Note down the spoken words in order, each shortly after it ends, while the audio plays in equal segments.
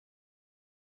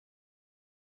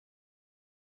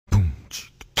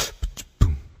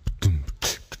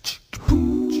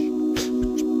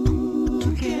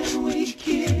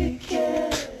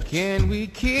Can we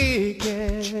kick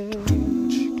it?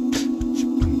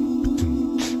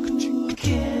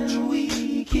 Can we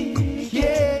kick it?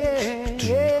 Yeah,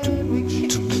 can we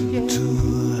kick it?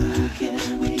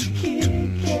 Can we kick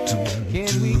it?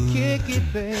 Can we kick it,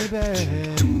 baby?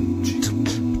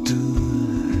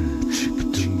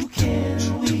 Can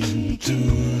we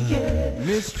kick it?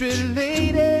 Mystery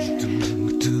lady,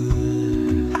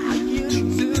 how you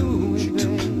doing,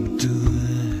 babe?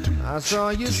 I saw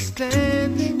you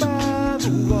standing by the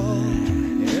wall,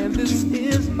 and this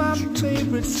is my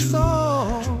favorite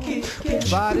song.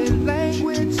 Body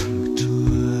language,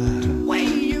 the way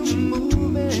you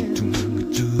moving.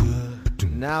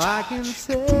 Now I can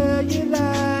tell you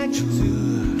like you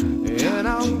do, and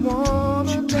I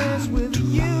wanna dance with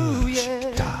you,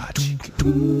 yeah.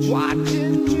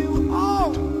 Watching you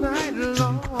all night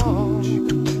long,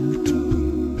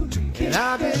 and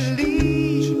I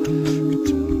believe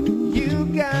you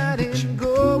got it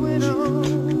going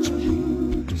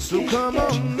on. So come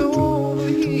on over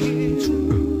here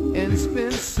and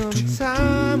spend some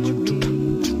time with me.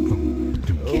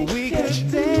 We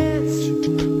could dance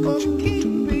or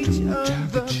keep each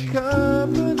other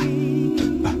company.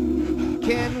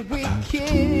 Can we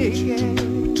kick it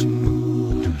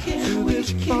to this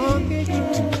funky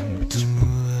groove?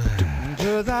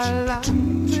 'Cause I like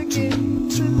to get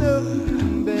to know you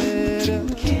better.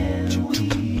 Can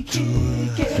we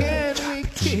kick it? Can we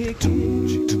kick it?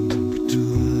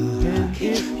 And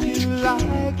if you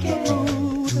like the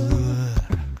mood,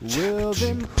 well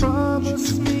then promise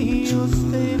me you'll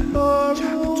stay for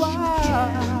a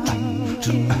while.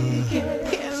 Can we kick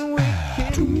it?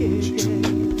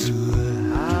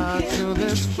 To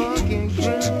this funky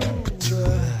groove?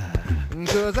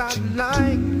 'Cause I'd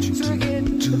like to get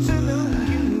to know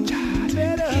you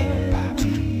better.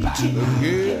 Can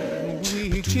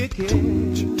we kick it?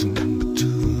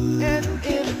 And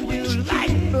if you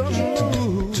like the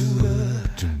mood,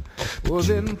 well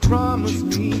then promise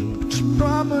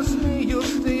me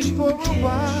you'll stay for a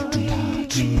while.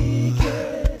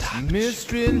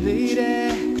 Mystery lady,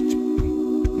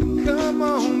 come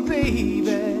on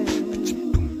baby.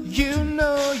 You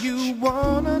know you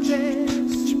wanna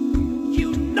dance, you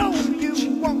know you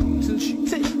want to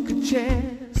take a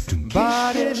chance.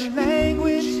 Body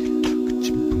language,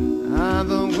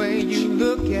 the way you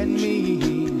look at me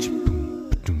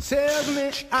tells me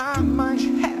I might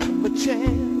have a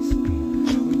chance.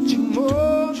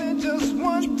 More than just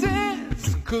one dance,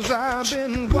 'cause I've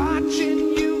been watching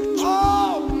you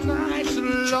all night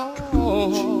long.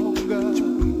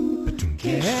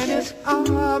 And it's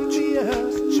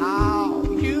obvious how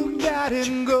you got it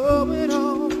going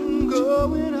on.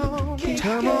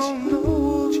 Come on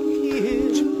over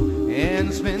here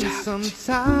and spend some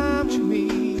time with me.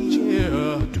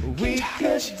 Yeah. We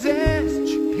could dance,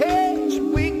 hey,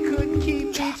 we could keep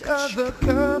each other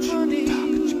company.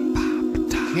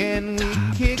 Can we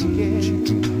kick it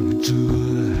to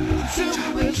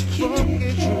this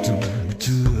funky groove?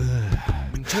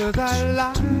 'Cause I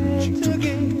like to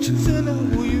get to know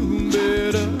you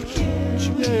better.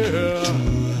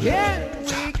 Yeah,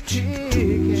 can we kick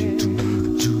it?